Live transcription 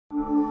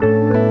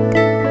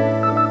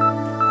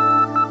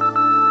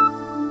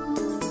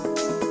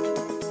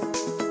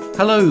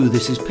Hello,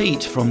 this is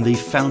Pete from the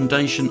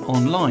Foundation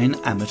Online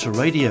Amateur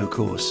Radio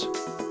course.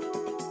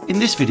 In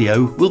this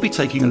video, we'll be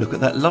taking a look at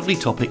that lovely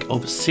topic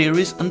of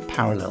series and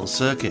parallel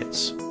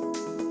circuits.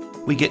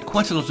 We get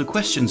quite a lot of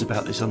questions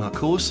about this on our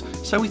course,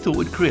 so we thought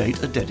we'd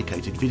create a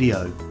dedicated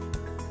video.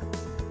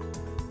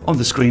 On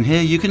the screen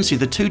here, you can see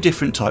the two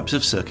different types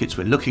of circuits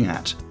we're looking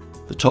at.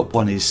 The top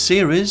one is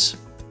series,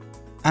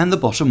 and the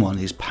bottom one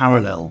is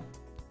parallel.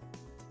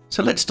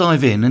 So let's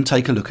dive in and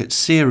take a look at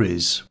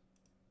series.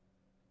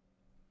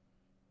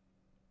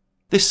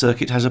 This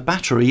circuit has a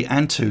battery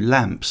and two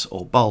lamps,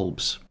 or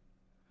bulbs.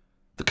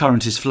 The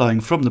current is flowing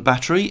from the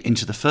battery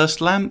into the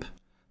first lamp,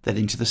 then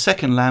into the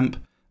second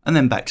lamp, and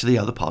then back to the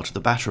other part of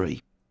the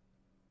battery.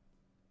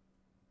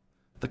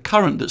 The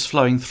current that's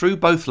flowing through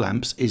both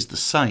lamps is the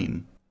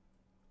same.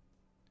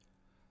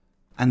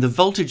 And the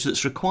voltage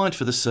that's required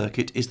for the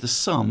circuit is the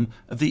sum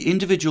of the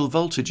individual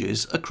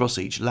voltages across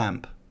each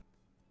lamp.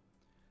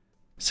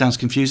 Sounds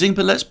confusing,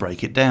 but let's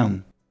break it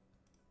down.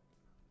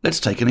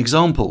 Let's take an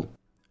example.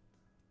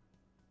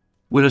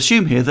 We'll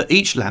assume here that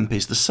each lamp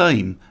is the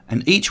same,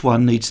 and each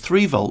one needs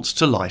 3 volts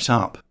to light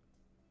up.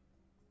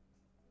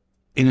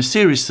 In a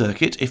series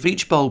circuit, if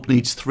each bulb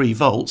needs 3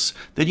 volts,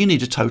 then you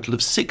need a total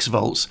of 6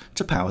 volts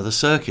to power the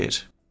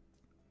circuit.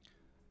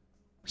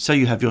 So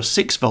you have your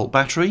 6-volt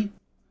battery,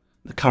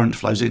 the current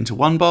flows into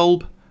one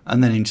bulb,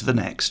 and then into the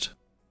next.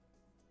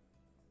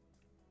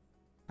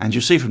 And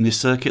you'll see from this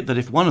circuit that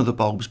if one of the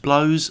bulbs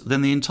blows,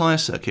 then the entire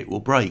circuit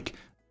will break.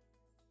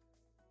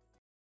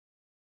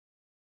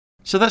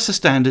 So that's a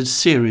standard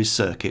series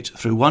circuit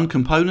through one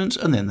component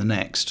and then the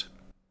next.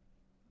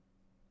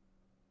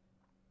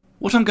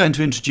 What I'm going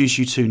to introduce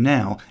you to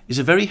now is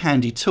a very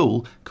handy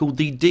tool called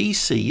the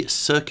DC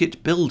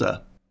Circuit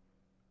Builder.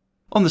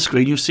 On the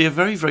screen you'll see a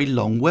very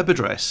long web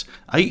address,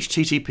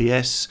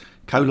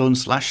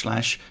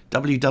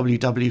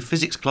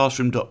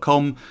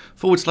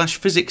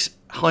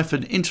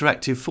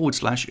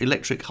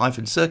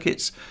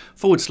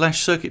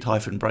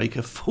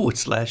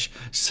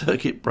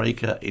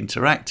 breaker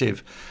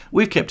interactive.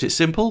 We've kept it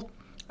simple,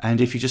 and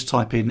if you just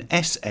type in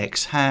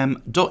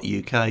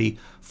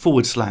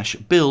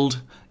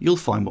sxham.uk/build, you'll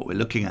find what we're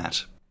looking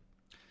at.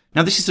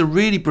 Now this is a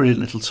really brilliant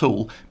little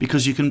tool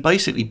because you can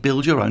basically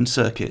build your own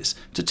circuits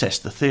to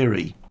test the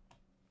theory.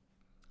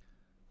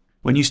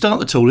 When you start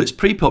the tool, it's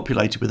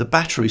pre-populated with a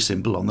battery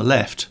symbol on the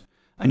left,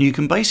 and you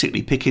can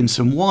basically pick in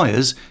some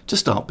wires to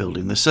start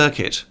building the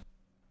circuit.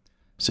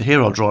 So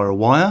here I'll draw a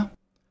wire,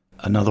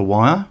 another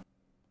wire,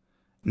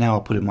 now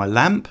I'll put in my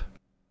lamp,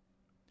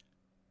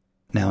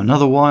 now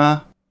another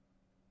wire,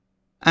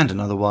 and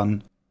another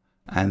one,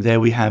 and there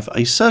we have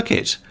a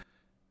circuit.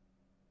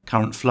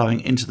 Current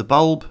flowing into the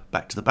bulb,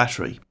 back to the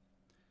battery.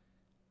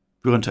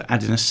 If we want to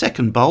add in a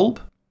second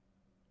bulb,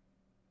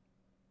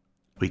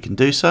 we can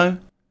do so.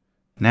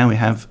 Now we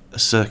have a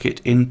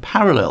circuit in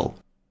parallel,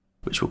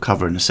 which we'll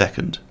cover in a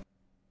second.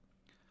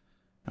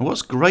 And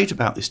what's great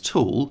about this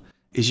tool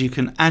is you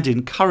can add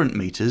in current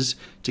meters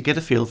to get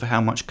a feel for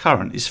how much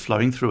current is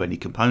flowing through any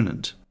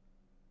component.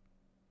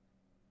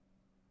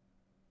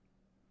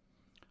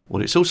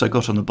 What it's also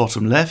got on the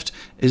bottom left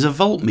is a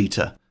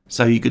voltmeter,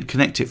 so you could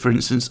connect it, for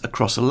instance,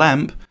 across a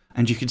lamp,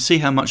 and you can see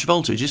how much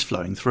voltage is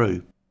flowing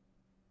through.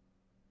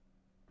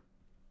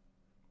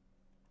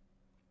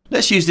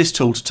 Let's use this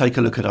tool to take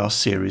a look at our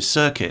series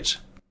circuit.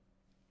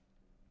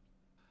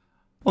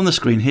 On the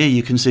screen here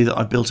you can see that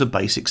I've built a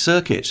basic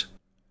circuit.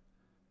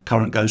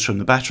 Current goes from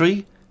the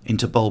battery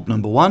into bulb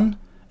number 1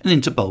 and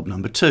into bulb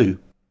number 2.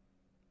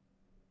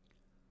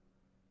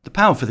 The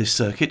power for this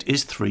circuit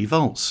is 3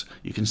 volts.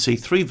 You can see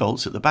 3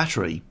 volts at the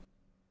battery.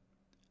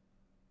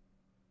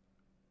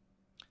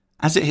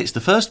 As it hits the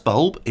first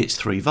bulb, it's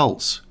 3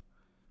 volts.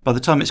 By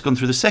the time it's gone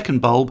through the second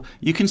bulb,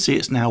 you can see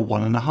it's now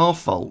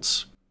 1.5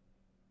 volts.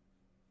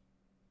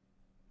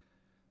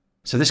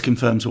 So this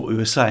confirms what we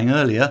were saying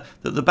earlier,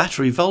 that the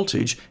battery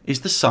voltage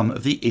is the sum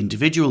of the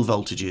individual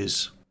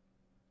voltages.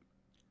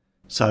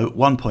 So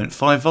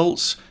 1.5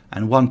 volts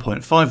and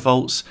 1.5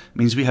 volts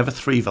means we have a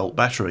 3-volt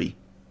battery.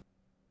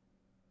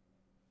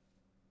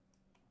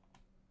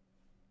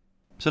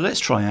 So let's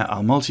try out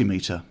our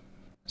multimeter.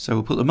 So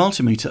we'll put the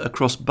multimeter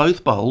across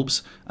both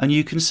bulbs and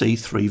you can see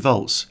 3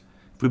 volts.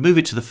 If we move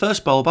it to the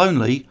first bulb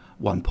only,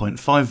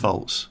 1.5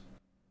 volts.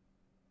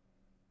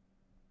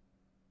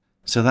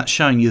 So that's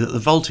showing you that the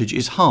voltage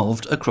is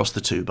halved across the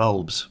 2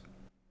 bulbs.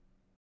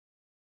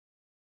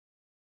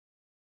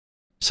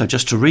 So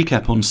just to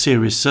recap on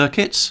series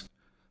circuits,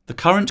 the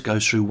current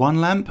goes through one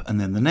lamp and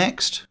then the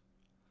next.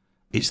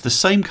 It's the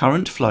same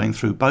current flowing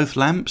through both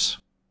lamps.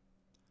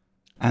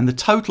 And the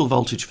total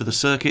voltage for the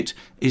circuit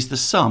is the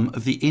sum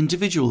of the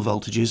individual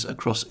voltages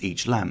across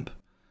each lamp.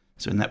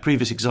 So in that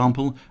previous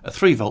example, a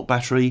 3-volt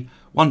battery,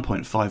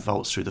 1.5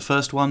 volts through the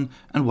first one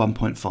and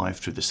 1.5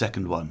 through the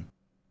second one.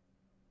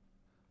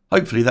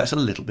 Hopefully that's a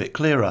little bit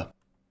clearer.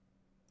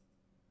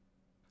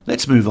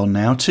 Let's move on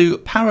now to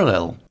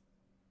parallel.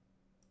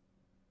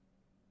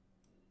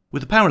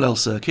 With a parallel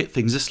circuit,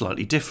 things are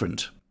slightly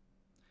different.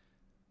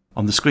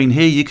 On the screen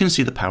here you can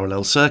see the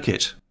parallel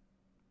circuit.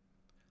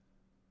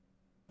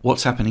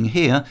 What's happening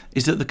here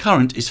is that the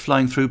current is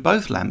flowing through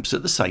both lamps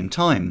at the same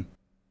time.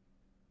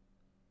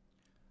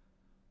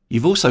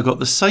 You've also got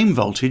the same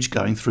voltage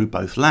going through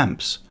both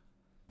lamps.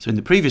 So in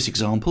the previous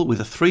example, with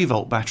a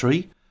 3-volt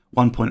battery,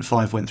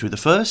 1.5 went through the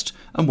first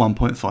and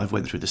 1.5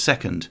 went through the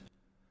second.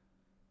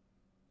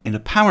 In a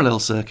parallel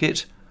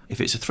circuit, if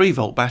it's a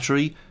 3-volt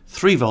battery,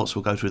 3 volts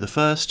will go through the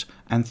first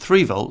and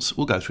 3 volts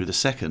will go through the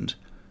second.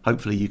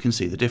 Hopefully you can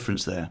see the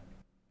difference there.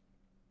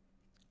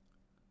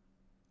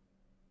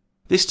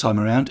 This time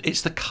around,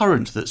 it's the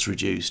current that's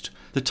reduced.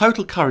 The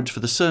total current for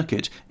the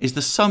circuit is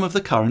the sum of the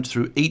current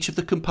through each of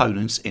the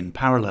components in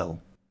parallel.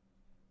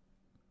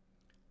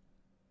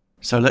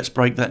 So let's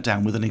break that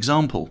down with an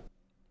example.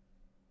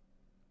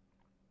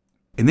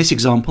 In this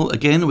example,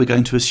 again, we're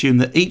going to assume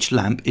that each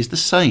lamp is the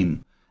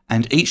same,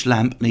 and each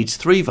lamp needs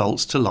 3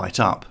 volts to light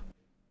up.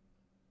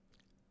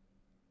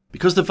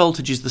 Because the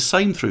voltage is the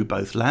same through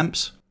both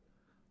lamps,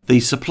 the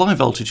supply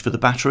voltage for the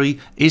battery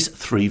is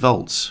 3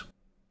 volts.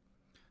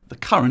 The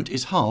current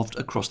is halved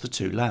across the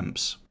 2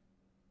 lamps.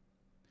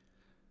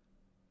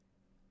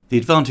 The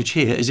advantage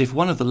here is if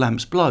one of the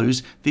lamps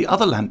blows, the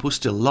other lamp will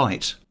still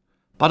light,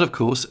 but of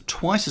course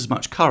twice as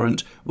much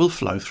current will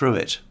flow through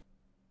it.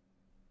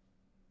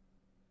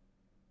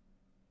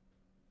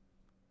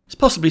 It's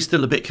possibly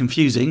still a bit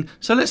confusing,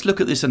 so let's look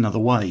at this another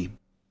way.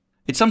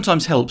 It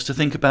sometimes helps to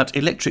think about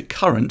electric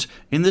current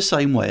in the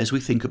same way as we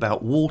think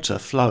about water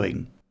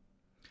flowing.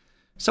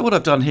 So what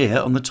I've done here,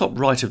 on the top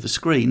right of the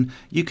screen,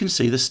 you can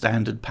see the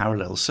standard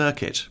parallel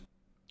circuit.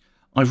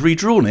 I've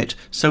redrawn it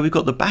so we've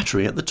got the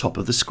battery at the top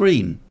of the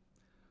screen.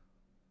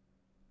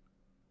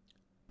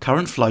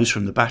 Current flows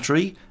from the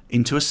battery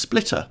into a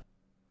splitter,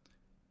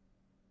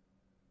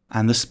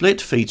 and the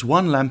split feeds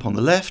one lamp on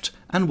the left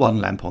and one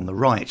lamp on the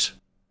right.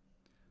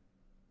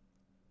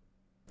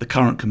 The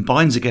current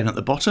combines again at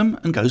the bottom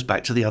and goes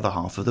back to the other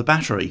half of the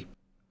battery.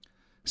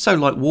 So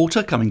like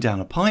water coming down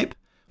a pipe,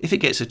 if it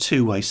gets a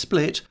two-way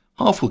split,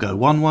 half will go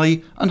one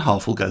way and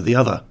half will go the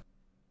other.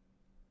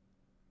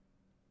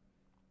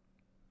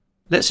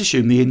 Let's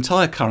assume the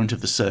entire current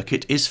of the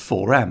circuit is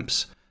 4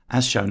 amps,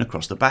 as shown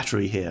across the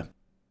battery here.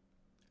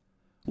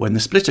 When the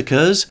split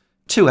occurs,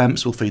 2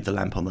 amps will feed the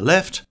lamp on the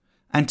left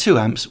and 2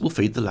 amps will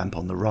feed the lamp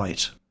on the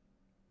right.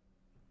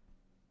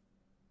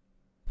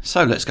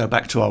 So let's go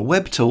back to our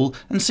web tool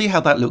and see how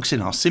that looks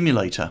in our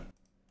simulator.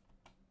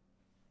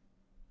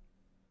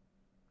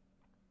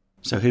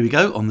 So here we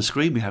go, on the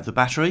screen we have the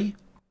battery,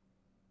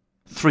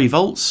 3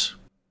 volts,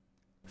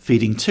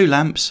 feeding 2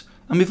 lamps,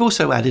 and we've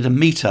also added a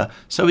meter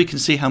so we can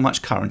see how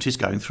much current is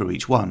going through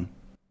each one.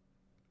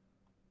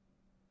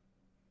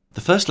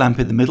 The first lamp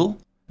in the middle,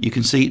 you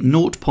can see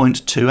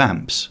 0.2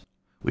 amps,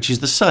 which is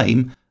the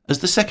same as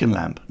the second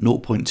lamp,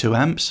 0.2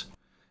 amps,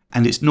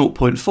 and it's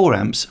 0.4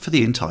 amps for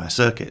the entire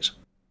circuit.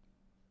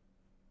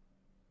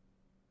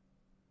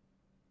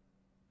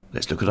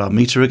 Let's look at our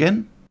meter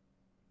again.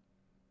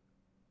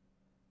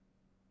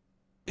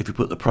 If we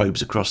put the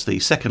probes across the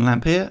second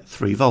lamp here,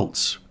 3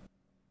 volts.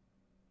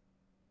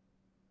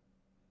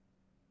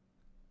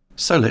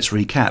 So let's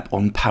recap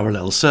on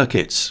parallel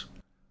circuits.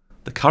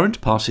 The current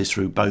passes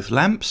through both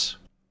lamps.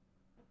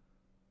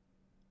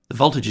 The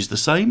voltage is the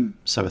same,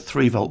 so a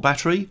 3-volt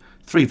battery,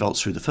 3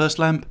 volts through the first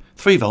lamp,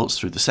 3 volts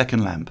through the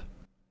second lamp.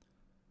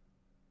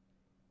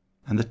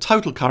 And the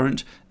total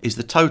current is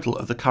the total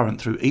of the current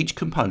through each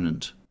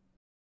component.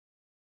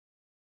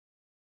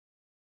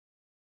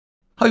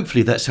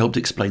 Hopefully that's helped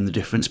explain the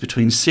difference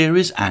between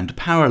series and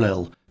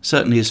parallel,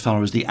 certainly as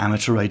far as the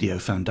Amateur Radio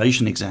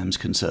Foundation exam is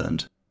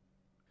concerned.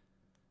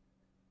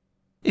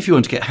 If you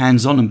want to get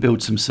hands-on and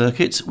build some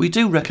circuits, we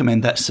do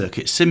recommend that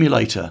circuit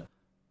simulator.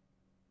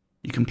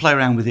 You can play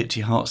around with it to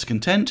your heart's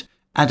content,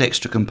 add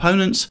extra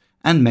components,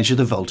 and measure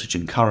the voltage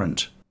and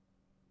current.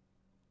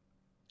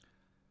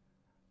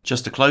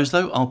 Just to close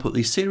though, I'll put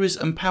the series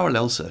and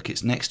parallel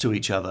circuits next to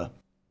each other.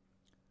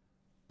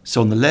 So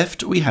on the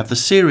left we have the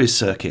series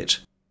circuit,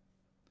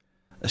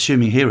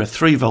 assuming here a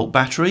 3-volt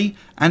battery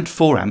and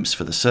 4 amps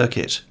for the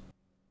circuit.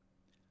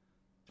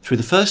 Through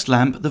the first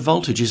lamp the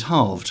voltage is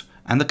halved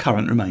and the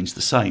current remains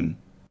the same.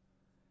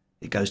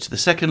 It goes to the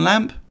second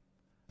lamp,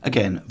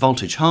 again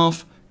voltage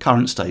half,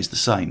 current stays the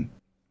same.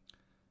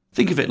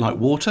 Think of it like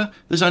water,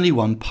 there's only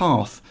one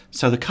path,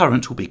 so the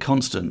current will be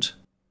constant.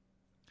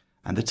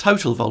 And the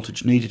total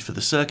voltage needed for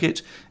the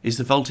circuit is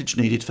the voltage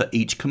needed for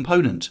each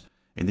component.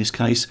 In this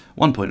case,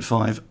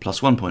 1.5 plus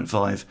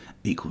 1.5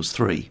 equals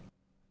 3.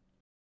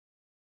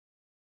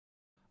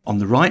 On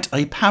the right,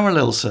 a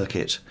parallel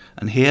circuit,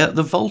 and here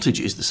the voltage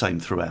is the same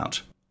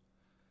throughout.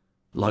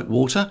 Like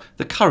water,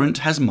 the current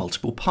has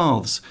multiple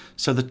paths,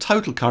 so the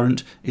total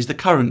current is the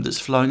current that's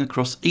flowing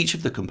across each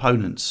of the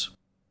components.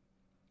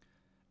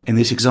 In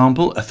this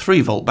example, a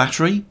 3-volt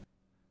battery,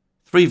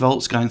 3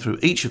 volts going through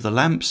each of the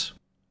lamps.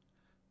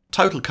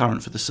 Total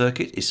current for the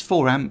circuit is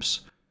 4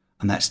 amps,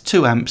 and that's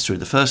 2 amps through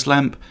the first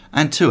lamp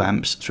and 2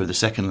 amps through the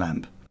second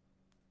lamp.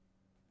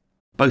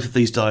 Both of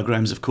these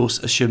diagrams, of course,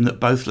 assume that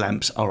both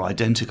lamps are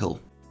identical.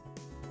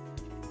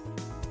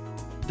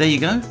 There you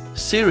go,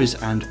 series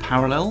and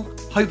parallel,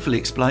 hopefully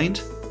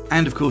explained.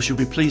 And of course you'll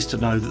be pleased to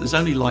know that there's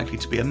only likely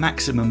to be a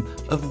maximum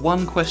of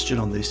one question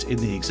on this in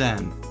the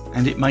exam,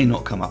 and it may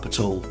not come up at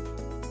all.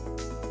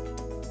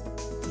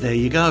 There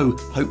you go,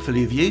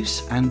 hopefully of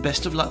use, and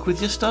best of luck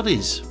with your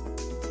studies.